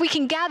matter if we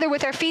can gather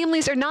with our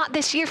families or not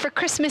this year for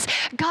Christmas,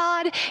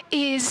 God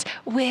is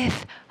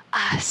with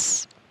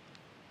us.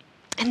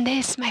 And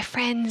this, my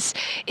friends,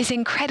 is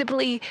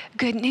incredibly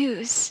good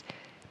news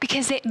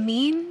because it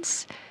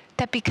means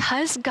that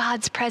because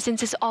God's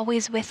presence is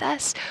always with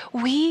us,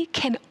 we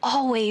can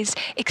always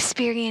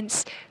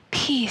experience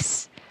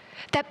peace.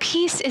 That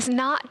peace is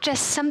not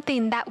just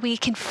something that we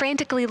can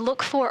frantically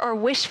look for or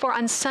wish for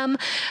on some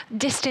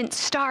distant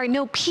star.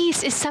 No,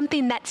 peace is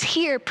something that's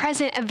here,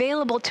 present,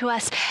 available to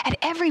us at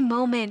every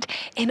moment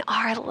in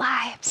our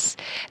lives.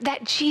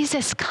 That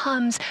Jesus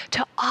comes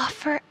to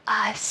offer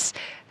us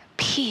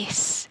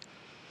peace.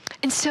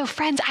 And so,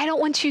 friends, I don't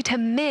want you to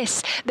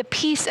miss the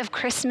peace of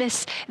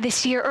Christmas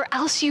this year, or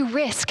else you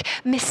risk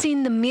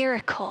missing the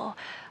miracle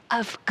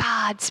of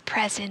God's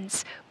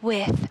presence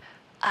with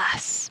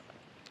us.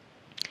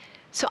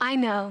 So I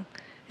know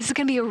this is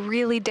going to be a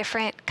really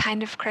different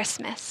kind of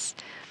Christmas.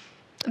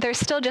 There's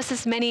still just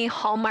as many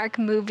Hallmark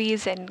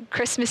movies and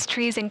Christmas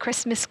trees and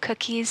Christmas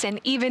cookies and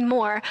even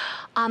more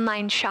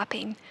online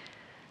shopping.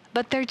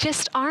 But there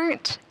just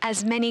aren't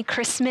as many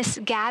Christmas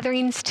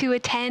gatherings to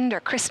attend or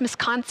Christmas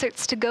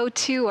concerts to go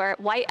to or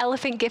white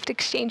elephant gift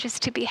exchanges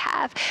to be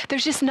had.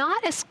 There's just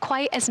not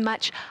quite as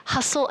much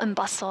hustle and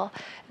bustle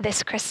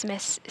this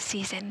Christmas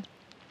season.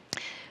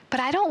 But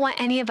I don't want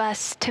any of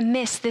us to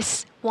miss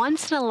this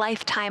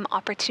once-in-a-lifetime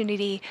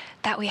opportunity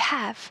that we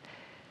have,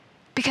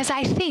 because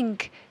I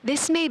think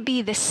this may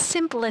be the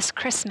simplest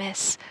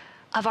Christmas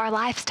of our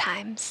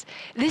lifetimes.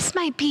 This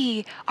might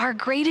be our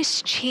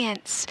greatest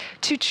chance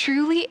to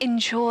truly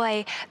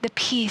enjoy the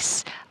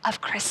peace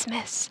of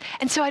Christmas.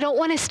 And so I don't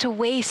want us to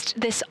waste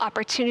this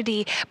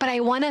opportunity, but I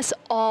want us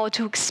all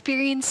to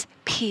experience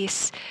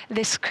peace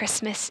this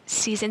Christmas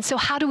season. So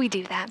how do we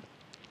do that?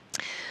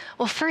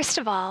 Well, first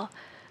of all,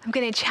 I'm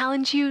going to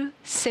challenge you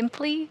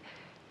simply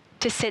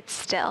to sit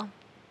still.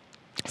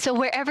 So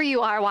wherever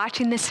you are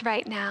watching this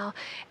right now,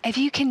 if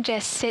you can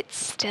just sit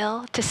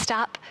still, to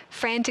stop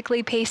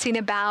frantically pacing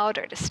about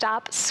or to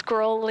stop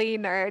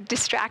scrolling or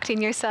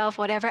distracting yourself,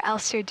 whatever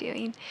else you're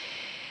doing.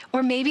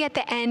 Or maybe at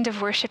the end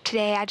of worship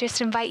today, I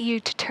just invite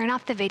you to turn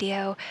off the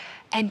video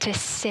and to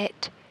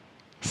sit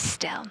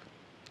still.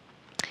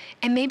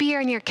 And maybe you're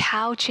on your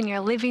couch in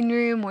your living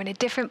room or in a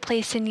different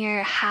place in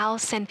your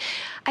house. And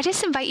I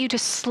just invite you to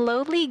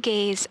slowly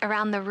gaze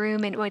around the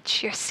room in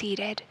which you're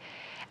seated.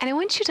 And I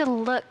want you to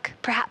look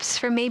perhaps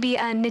for maybe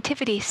a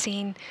nativity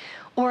scene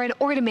or an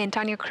ornament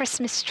on your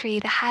Christmas tree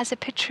that has a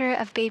picture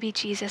of baby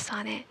Jesus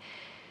on it.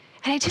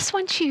 And I just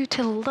want you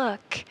to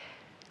look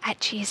at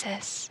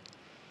Jesus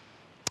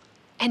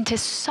and to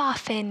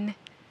soften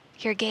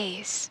your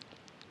gaze.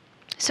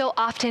 So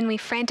often we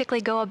frantically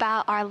go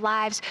about our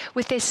lives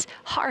with this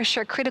harsh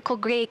or critical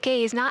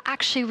gaze, not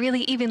actually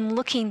really even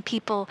looking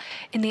people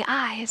in the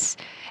eyes.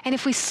 And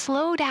if we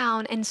slow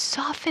down and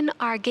soften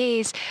our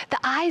gaze, the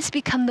eyes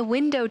become the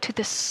window to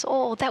the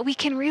soul, that we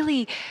can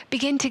really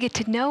begin to get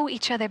to know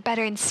each other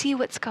better and see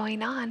what's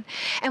going on.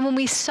 And when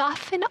we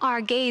soften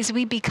our gaze,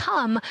 we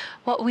become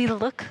what we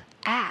look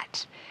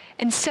at.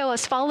 And so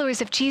as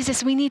followers of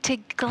Jesus, we need to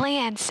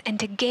glance and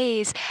to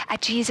gaze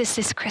at Jesus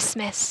this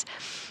Christmas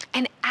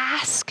and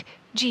ask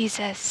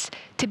Jesus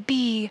to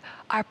be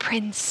our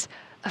Prince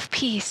of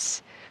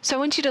Peace. So I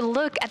want you to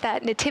look at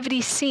that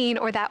nativity scene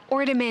or that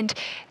ornament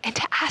and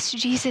to ask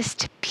Jesus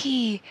to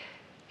be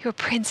your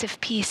Prince of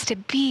Peace, to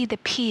be the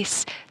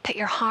peace that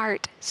your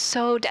heart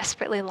so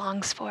desperately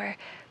longs for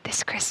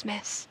this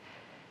Christmas.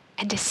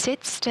 And to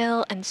sit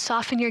still and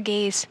soften your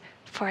gaze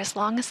for as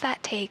long as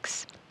that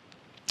takes.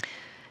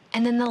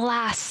 And then the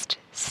last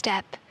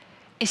step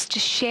is to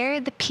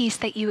share the peace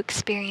that you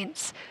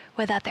experience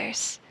with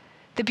others.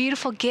 The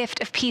beautiful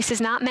gift of peace is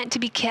not meant to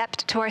be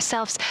kept to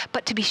ourselves,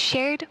 but to be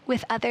shared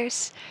with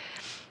others.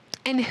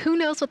 And who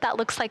knows what that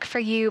looks like for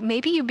you?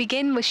 Maybe you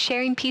begin with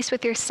sharing peace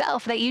with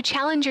yourself, that you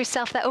challenge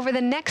yourself that over the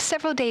next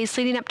several days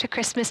leading up to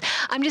Christmas,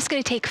 I'm just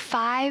going to take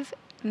 5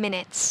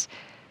 minutes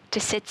to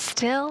sit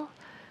still,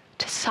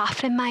 to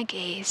soften my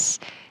gaze,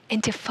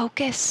 and to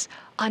focus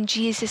on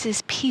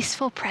Jesus'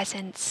 peaceful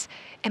presence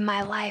in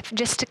my life,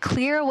 just to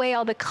clear away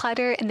all the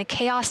clutter and the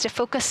chaos, to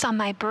focus on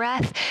my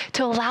breath,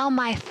 to allow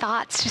my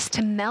thoughts just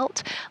to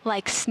melt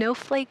like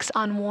snowflakes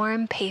on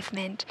warm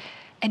pavement,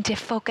 and to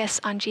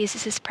focus on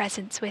Jesus'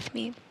 presence with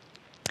me.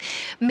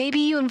 Maybe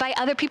you invite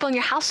other people in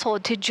your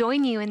household to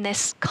join you in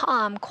this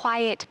calm,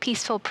 quiet,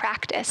 peaceful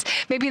practice.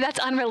 Maybe that's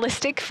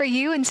unrealistic for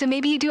you, and so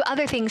maybe you do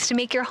other things to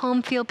make your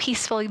home feel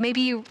peaceful.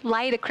 Maybe you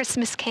light a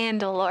Christmas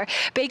candle or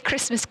bake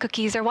Christmas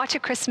cookies or watch a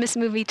Christmas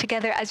movie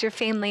together as your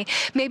family.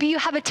 Maybe you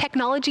have a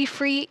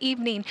technology-free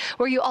evening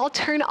where you all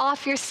turn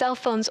off your cell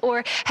phones,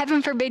 or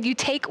heaven forbid, you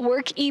take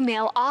work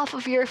email off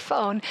of your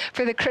phone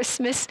for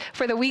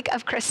the week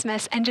of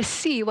Christmas, and just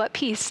see what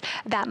peace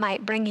that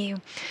might bring you.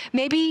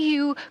 Maybe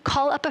you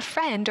call up a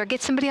friend or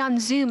get somebody on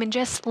Zoom and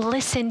just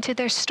listen to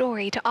their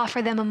story to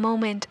offer them a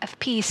moment of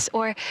peace.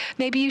 Or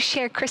maybe you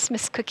share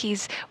Christmas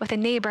cookies with a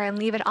neighbor and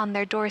leave it on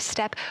their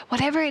doorstep.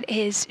 Whatever it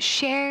is,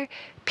 share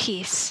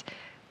peace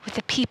with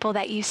the people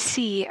that you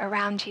see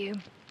around you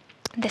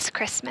this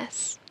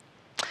Christmas.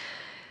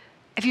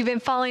 If you've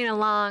been following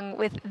along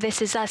with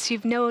This Is Us,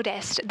 you've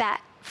noticed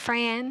that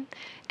Fran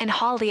and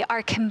Holly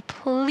are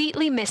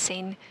completely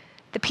missing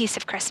the peace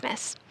of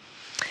Christmas.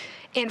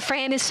 Aunt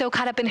Fran is so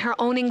caught up in her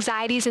own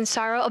anxieties and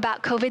sorrow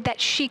about COVID that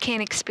she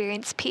can't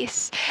experience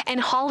peace. And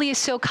Holly is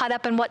so caught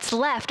up in what's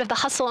left of the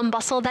hustle and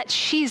bustle that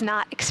she's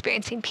not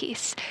experiencing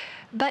peace.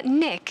 But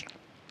Nick,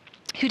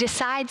 who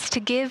decides to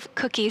give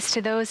cookies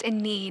to those in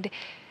need,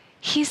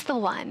 he's the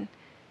one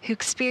who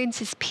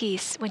experiences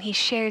peace when he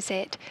shares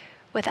it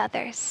with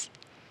others.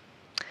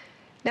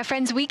 Now,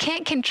 friends, we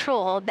can't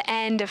control the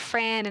end of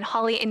Fran and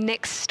Holly and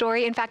Nick's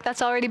story. In fact,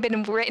 that's already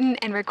been written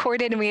and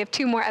recorded, and we have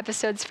 2 more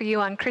episodes for you.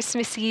 On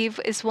Christmas Eve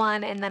is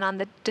one, and then on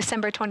the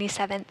December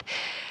 27th.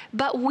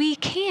 But we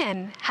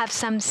can have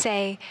some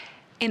say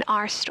in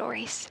our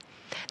stories,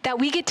 that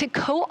we get to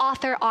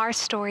co-author our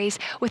stories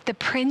with the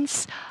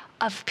Prince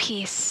of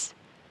Peace.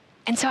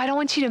 And so I don't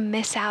want you to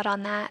miss out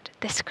on that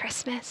this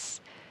Christmas.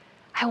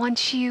 I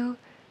want you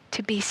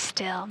to be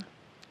still,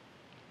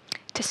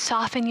 to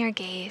soften your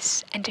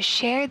gaze, and to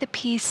share the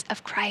peace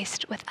of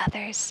Christ with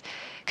others.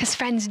 Because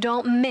friends,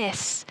 don't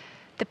miss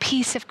the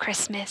peace of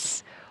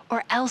Christmas,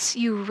 or else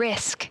you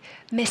risk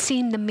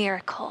missing the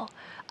miracle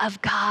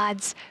of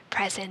God's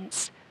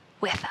presence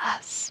with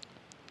us.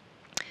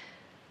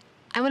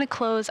 I want to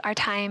close our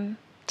time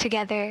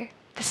together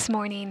this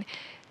morning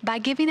by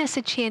giving us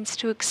a chance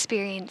to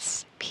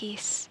experience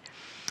peace.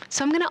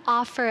 So I'm going to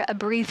offer a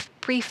brief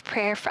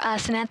prayer for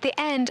us, and at the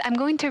end, I'm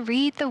going to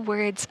read the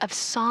words of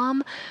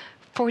Psalm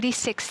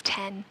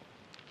 46:10.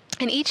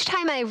 And each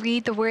time I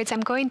read the words,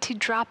 I'm going to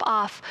drop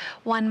off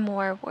one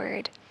more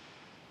word.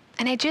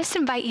 And I just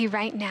invite you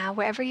right now,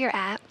 wherever you're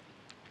at,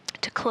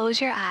 to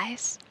close your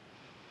eyes,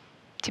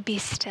 to be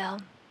still,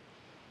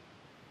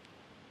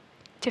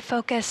 to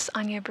focus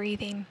on your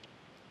breathing,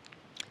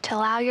 to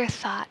allow your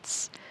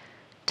thoughts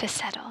to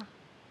settle,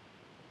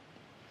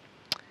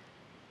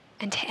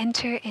 and to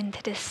enter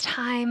into this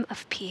time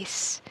of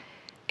peace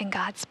in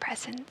God's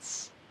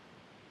presence.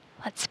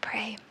 Let's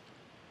pray.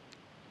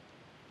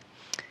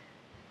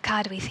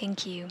 God, we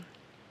thank you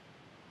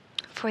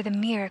for the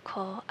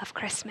miracle of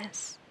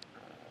Christmas.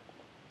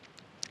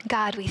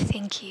 God, we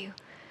thank you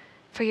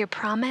for your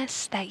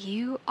promise that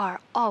you are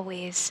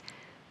always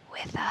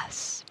with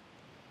us.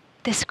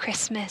 This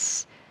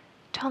Christmas,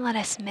 don't let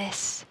us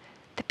miss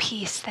the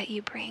peace that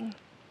you bring.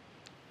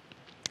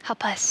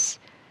 Help us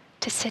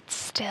to sit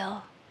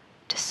still,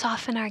 to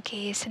soften our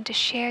gaze, and to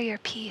share your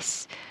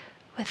peace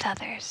with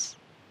others.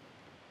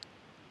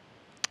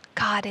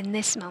 God, in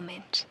this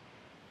moment,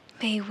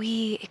 may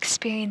we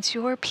experience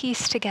your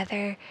peace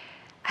together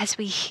as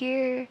we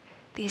hear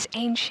these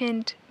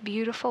ancient,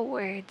 beautiful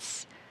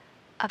words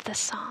of the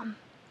psalm.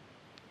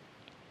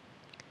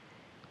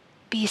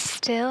 Be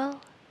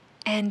still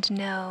and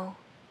know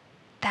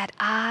that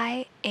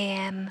I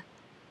am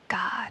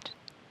God.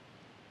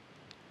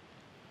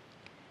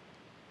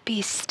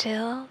 Be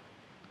still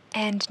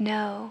and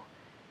know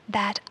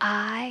that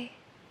I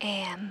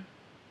am.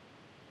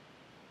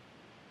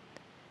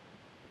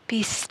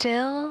 Be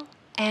still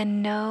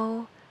and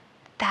know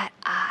that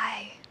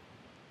I.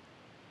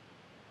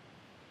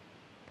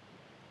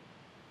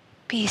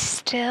 Be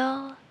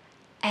still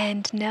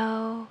and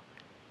know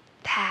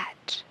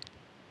that.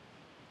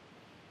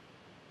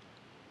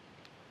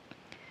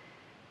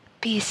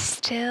 Be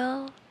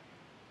still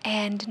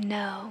and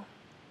know.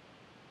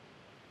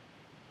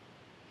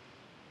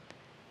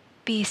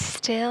 Be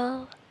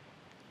still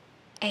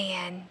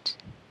and.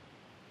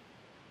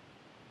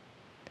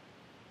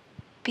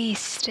 Be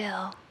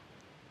still.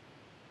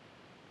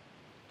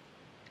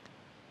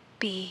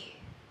 Be.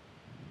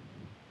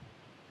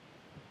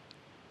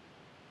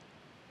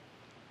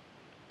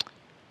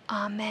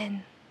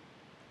 Amen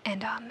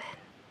and amen.